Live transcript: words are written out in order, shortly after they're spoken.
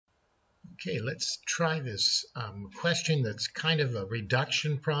Okay, let's try this question that's kind of a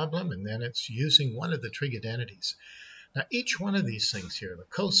reduction problem, and then it's using one of the trig identities. Now, each one of these things here, the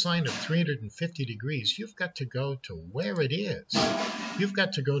cosine of 350 degrees, you've got to go to where it is. You've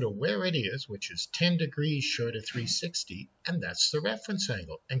got to go to where it is, which is 10 degrees short of 360, and that's the reference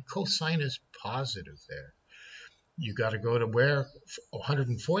angle. And cosine is positive there. You got to go to where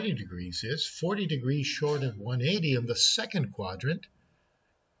 140 degrees is, 40 degrees short of 180 in the second quadrant.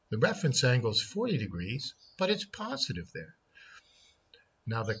 The reference angle is 40 degrees, but it's positive there.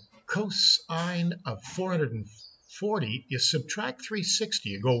 Now the cosine of 440, you subtract 360,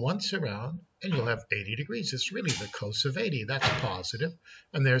 you go once around, and you'll have 80 degrees. It's really the cos of 80. That's positive,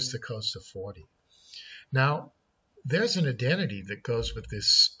 and there's the cos of 40. Now, there's an identity that goes with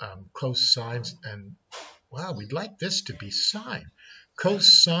this cosines, and wow, we'd like this to be sine.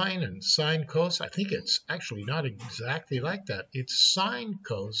 Cosine and sine cos, I think it's actually not exactly like that. It's sine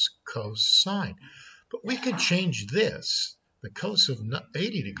cos cosine. But we could change this, the cos of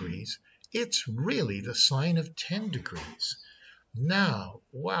 80 degrees, it's really the sine of 10 degrees. Now,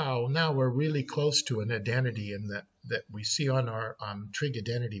 wow, now we're really close to an identity in that we see on our trig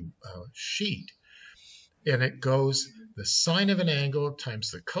identity sheet. And it goes the sine of an angle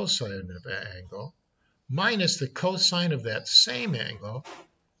times the cosine of an angle minus the cosine of that same angle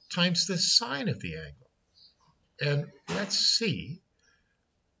times the sine of the angle. And let's see.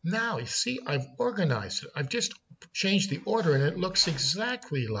 Now, you see, I've organized it. I've just changed the order, and it looks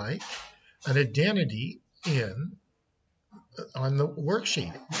exactly like an identity on the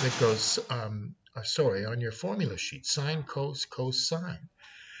worksheet that goes, on your formula sheet, sine, cos, cosine.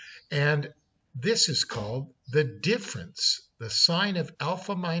 And this is called the difference. The sine of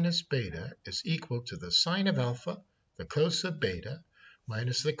alpha minus beta is equal to the sine of alpha, the cos of beta,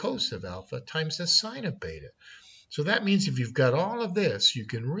 minus the cos of alpha times the sine of beta. So that means if you've got all of this, you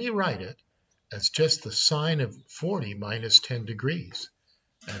can rewrite it as just the sine of 40 minus 10 degrees.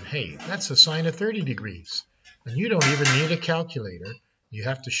 And hey, that's the sine of 30 degrees. And you don't even need a calculator. You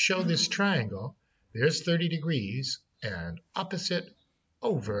have to show this triangle. There's 30 degrees, and opposite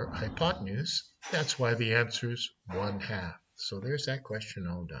over hypotenuse. That's why the answer is 1/2. So there's that question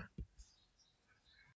all done.